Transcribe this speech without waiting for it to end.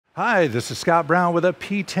Hi, this is Scott Brown with a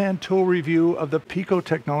PTEN Tool review of the Pico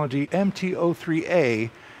Technology MT03A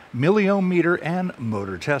Milliohm meter and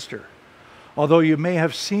motor tester. Although you may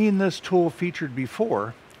have seen this tool featured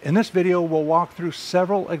before, in this video we'll walk through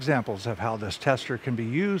several examples of how this tester can be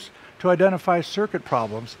used to identify circuit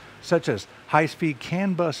problems such as high-speed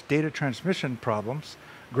CAN bus data transmission problems,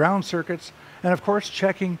 ground circuits, and of course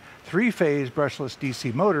checking three-phase brushless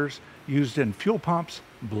DC motors used in fuel pumps,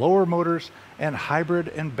 blower motors, and hybrid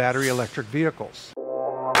and battery electric vehicles.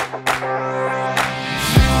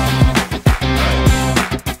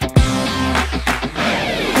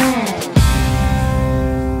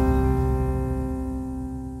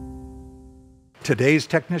 Today's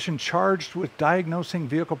technician charged with diagnosing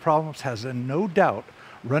vehicle problems has no doubt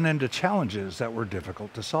run into challenges that were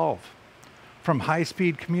difficult to solve. From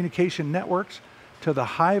high-speed communication networks to the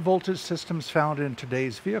high-voltage systems found in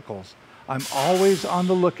today's vehicles, I'm always on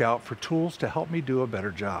the lookout for tools to help me do a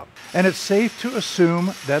better job. And it's safe to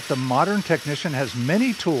assume that the modern technician has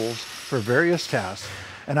many tools for various tasks,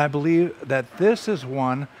 and I believe that this is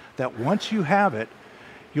one that once you have it,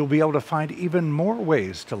 you'll be able to find even more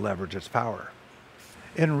ways to leverage its power.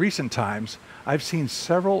 In recent times, I've seen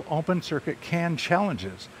several open circuit CAN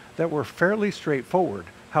challenges that were fairly straightforward.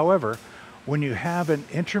 However, when you have an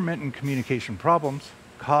intermittent communication problems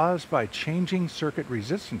caused by changing circuit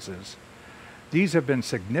resistances, these have been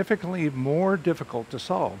significantly more difficult to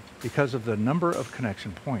solve because of the number of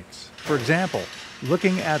connection points. For example,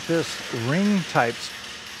 looking at this ring type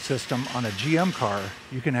system on a GM car,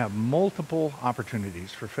 you can have multiple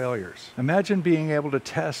opportunities for failures. Imagine being able to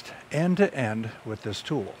test end to end with this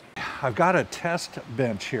tool. I've got a test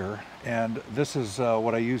bench here, and this is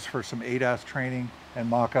what I use for some ADAS training and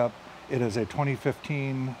mock-up. It is a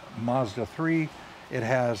 2015 Mazda 3. It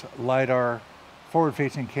has LiDAR,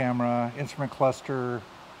 forward-facing camera, instrument cluster,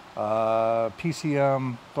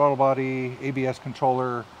 PCM, throttle body, ABS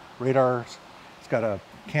controller, radars. It's got a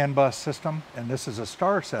CAN bus system, and this is a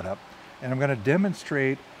star setup. And I'm going to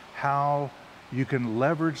demonstrate how you can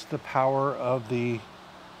leverage the power of the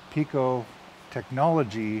Pico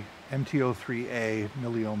Technology MT03A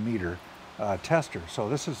Milliohm meter tester. So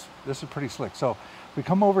this is pretty slick. So we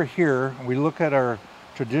come over here and we look at our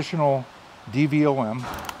traditional DVOM.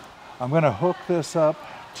 I'm going to hook this up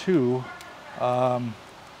to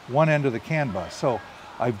one end of the CAN bus. So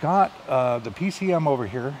I've got the PCM over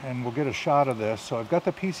here, and we'll get a shot of this. So I've got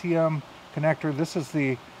the PCM connector. This is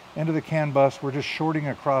the end of the CAN bus. We're just shorting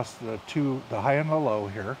across the high and the low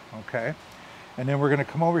here, okay? And then we're going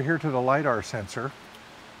to come over here to the LiDAR sensor,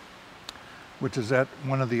 which is at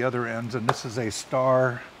one of the other ends, and this is a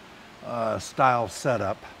star style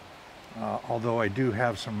setup, although I do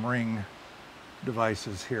have some ring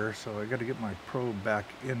devices here, so I got to get my probe back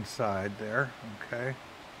inside there. Okay,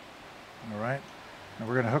 all right, and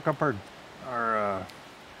we're going to hook up our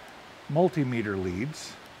multimeter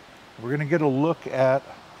leads. We're going to get a look at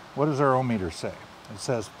what does our ohm meter say. It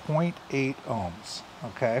says 0.8 ohms.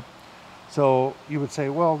 Okay, so you would say,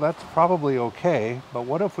 well, that's probably okay, but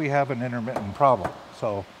what if we have an intermittent problem?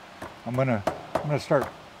 So I'm going to start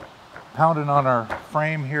pounding on our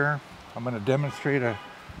frame here. I'm going to demonstrate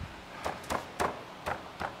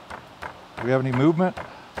do we have any movement?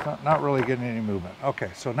 Not really getting any movement. Okay,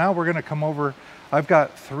 so now we're going to come over. I've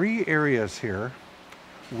got three areas here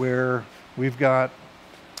where we've got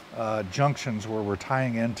junctions where we're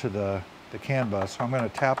tying into the CAN bus. So I'm going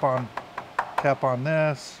to tap on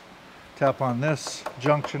this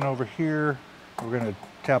junction over here. We're going to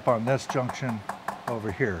tap on this junction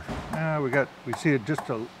over here. We see it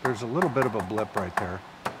there's a little bit of a blip right there.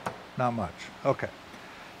 Not much. Okay.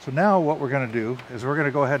 So now what we're going to do is we're going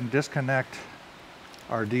to go ahead and disconnect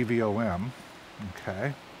our DVOM,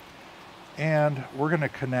 okay? And we're going to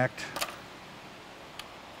connect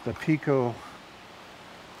the Pico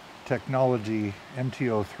Technology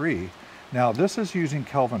MT03. Now this is using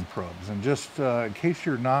Kelvin probes, and just in case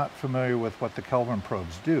you're not familiar with what the Kelvin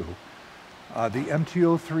probes do, the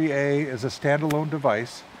MT03A is a standalone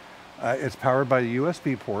device. It's powered by the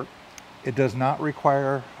USB port. It does not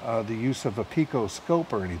require the use of a Pico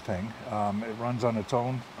scope or anything. It runs on its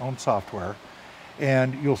own software.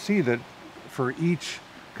 And you'll see that for each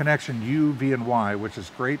connection U, V, and Y, which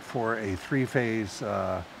is great for a three-phase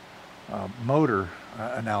motor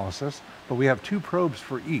analysis, but we have two probes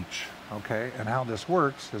for each, okay? And how this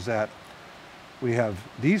works is that we have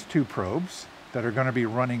these two probes that are going to be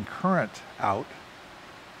running current out,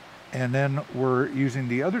 and then we're using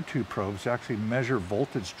the other two probes to actually measure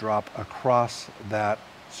voltage drop across that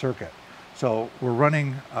circuit. So we're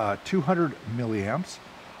running 200 milliamps.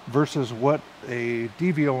 versus what a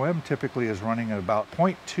DVOM typically is running at about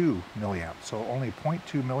 0.2 milliamps, so only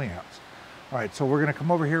 0.2 milliamps. All right, so we're going to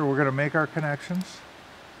come over here, we're going to make our connections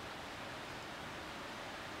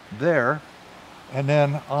there, and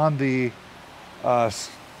then on the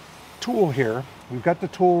tool here, we've got the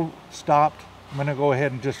tool stopped. I'm going to go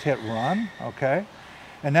ahead and just hit run, okay?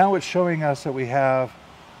 And now it's showing us that we have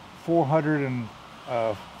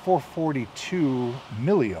 442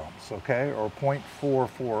 milliohms, okay, or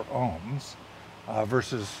 0.44 ohms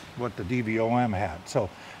versus what the DVOM had. So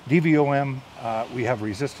DVOM, we have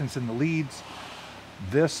resistance in the leads.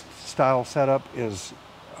 This style setup is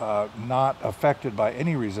not affected by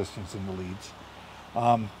any resistance in the leads.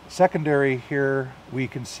 Secondary here, we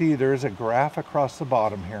can see there's a graph across the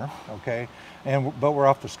bottom here, okay, but we're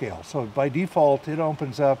off the scale. So by default, it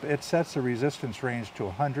opens up, it sets the resistance range to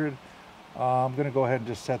 100. I'm going to go ahead and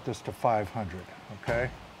just set this to 500, okay?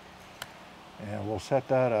 And we'll set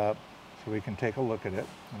that up so we can take a look at it,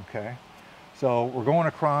 okay? So we're going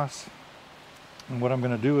across, and what I'm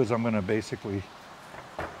going to do is I'm going to basically,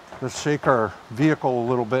 let's shake our vehicle a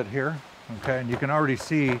little bit here, okay? And you can already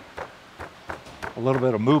see a little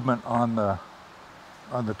bit of movement on the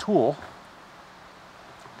tool,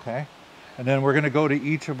 okay? And then we're going to go to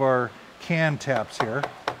each of our can taps here,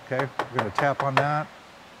 okay? We're going to tap on that.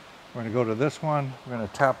 We're going to go to this one. We're going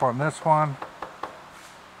to tap on this one.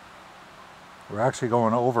 We're actually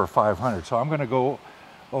going over 500. So I'm going to go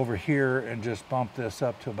over here and just bump this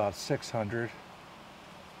up to about 600.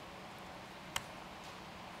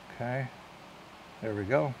 Okay, there we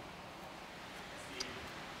go.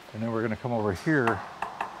 And then we're going to come over here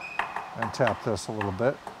and tap this a little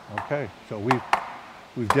bit. Okay, so we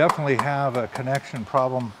definitely have a connection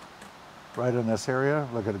problem right in this area.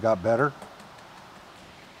 Look, it got better.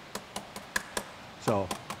 So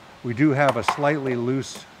we do have a slightly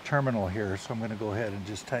loose terminal here, so I'm going to go ahead and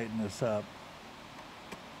just tighten this up.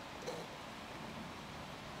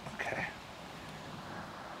 Okay.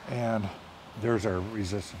 And there's our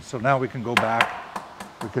resistance. So now we can go back,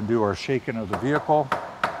 we can do our shaking of the vehicle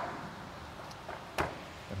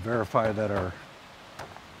and verify that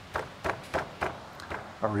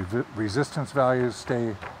our resistance values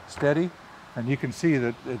stay steady. And you can see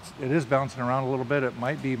that it is bouncing around a little bit. It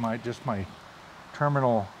might be just my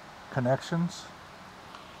terminal connections,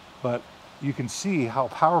 but you can see how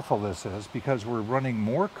powerful this is because we're running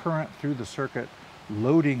more current through the circuit,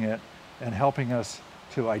 loading it and helping us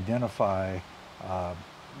to identify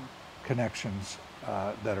connections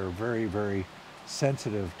that are very, very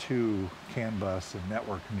sensitive to CAN bus and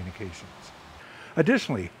network communications.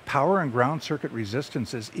 Additionally, power and ground circuit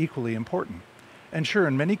resistance is equally important. And sure,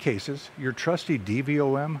 in many cases, your trusty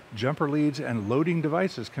DVOM, jumper leads, and loading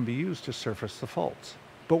devices can be used to surface the faults.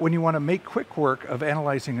 But when you want to make quick work of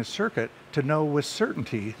analyzing a circuit to know with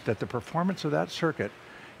certainty that the performance of that circuit,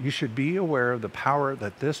 you should be aware of the power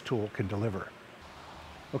that this tool can deliver.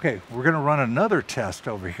 Okay, we're going to run another test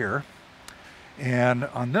over here. And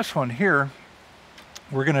on this one here,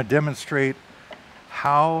 we're going to demonstrate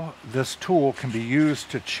how this tool can be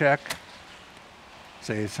used to check,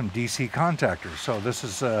 say, some DC contactors. So this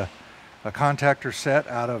is a contactor set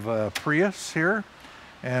out of a Prius here,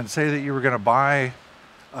 and say that you were going to buy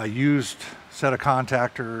a used set of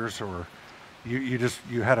contactors, or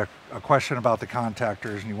you had a question about the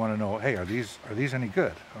contactors and you want to know, hey, are these any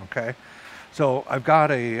good? Okay, so I've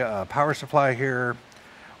got a power supply here.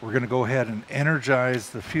 We're going to go ahead and energize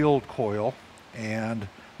the field coil and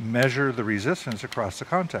measure the resistance across the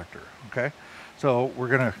contactor. Okay, so we're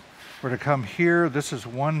going to come here. This is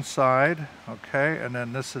one side, okay, and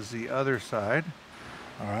then this is the other side.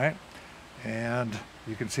 All right, and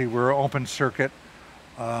you can see we're open circuit,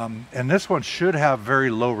 and this one should have very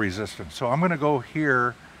low resistance. So I'm going to go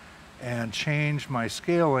here and change my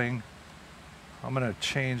scaling. I'm going to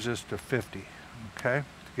change this to 50, okay,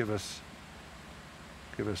 to give us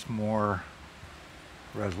more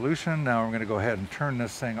resolution. Now I'm going to go ahead and turn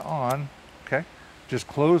this thing on. Okay, just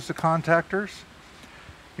close the contactors.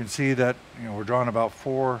 You can see that we're drawing about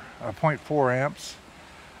 0.4 amps.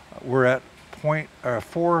 We're at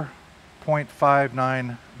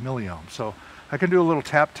 4.59 milliohms. So I can do a little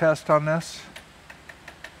tap test on this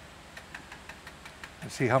and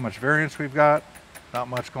see how much variance we've got. Not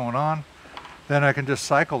much going on. Then I can just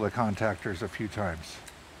cycle the contactors a few times.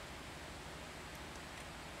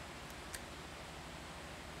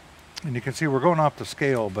 And you can see we're going off the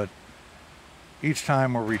scale, but each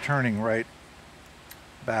time we're returning right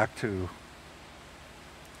back to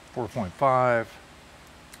 4.5,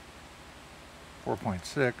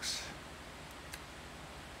 4.6.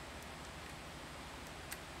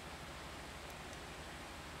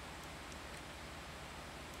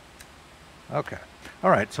 Okay. All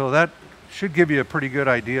right, so that should give you a pretty good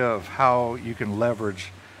idea of how you can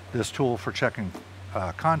leverage this tool for checking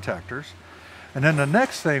contactors. And then the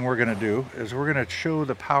next thing we're going to do is we're going to show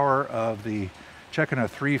the power of checking a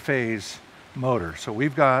three-phase motor. So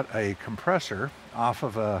we've got a compressor off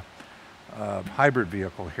of a hybrid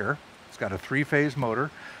vehicle here. It's got a three-phase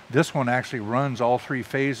motor. This one actually runs all three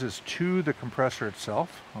phases to the compressor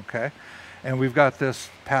itself, okay? And we've got this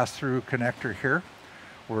pass-through connector here.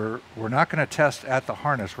 We're not going to test at the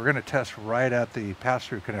harness. We're going to test right at the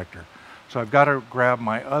pass-through connector. So I've got to grab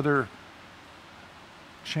my other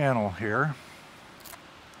channel here.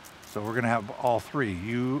 So we're going to have all three,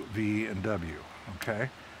 U, V, and W, okay?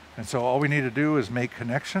 And so all we need to do is make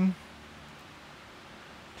connection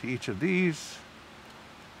to each of these.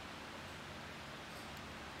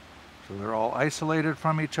 So they're all isolated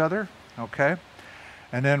from each other, okay?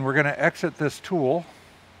 And then we're going to exit this tool.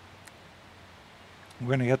 We're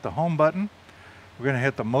going to hit the home button. We're going to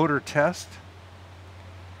hit the motor test.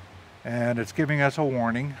 And it's giving us a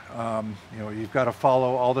warning. You've got to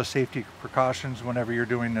follow all the safety precautions whenever you're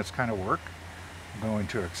doing this kind of work. I'm going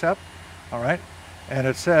to accept. All right. And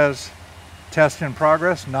it says test in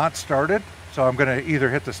progress, not started. So I'm going to either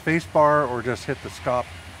hit the space bar or just hit the stop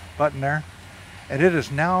button there. And it is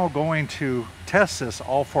now going to test this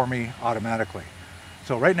all for me automatically.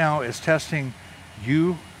 So right now it's testing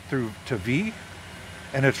U through to V,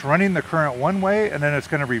 and it's running the current one way, and then it's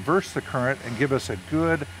going to reverse the current and give us a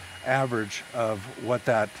good average of what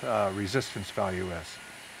that resistance value is.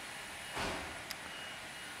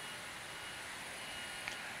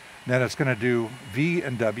 Then it's going to do V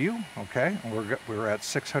and W, okay? And we're at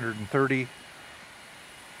 630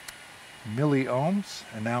 milliohms,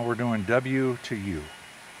 and now we're doing W to U.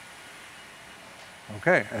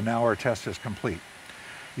 Okay, and now our test is complete.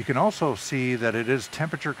 You can also see that it is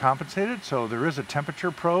temperature compensated, so there is a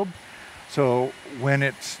temperature probe. So when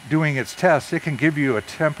it's doing its test, it can give you a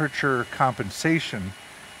temperature compensation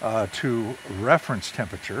to reference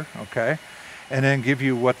temperature, okay? And then give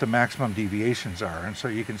you what the maximum deviations are. And so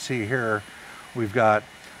you can see here, we've got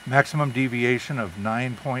maximum deviation of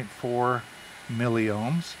 9.4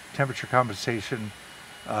 milliohms, temperature compensation,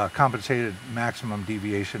 compensated maximum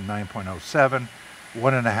deviation 9.07,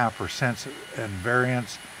 1.5% in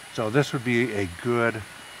variance. So this would be a good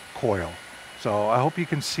coil. So I hope you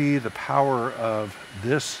can see the power of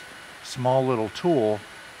this small little tool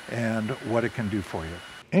and what it can do for you.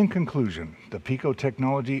 In conclusion, the Pico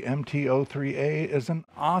Technology MT03A is an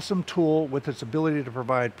awesome tool with its ability to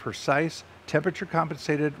provide precise temperature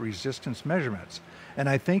compensated resistance measurements. And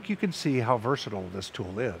I think you can see how versatile this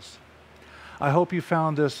tool is. I hope you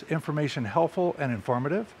found this information helpful and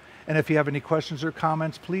informative. And if you have any questions or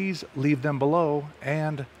comments, please leave them below.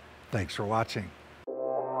 And thanks for watching.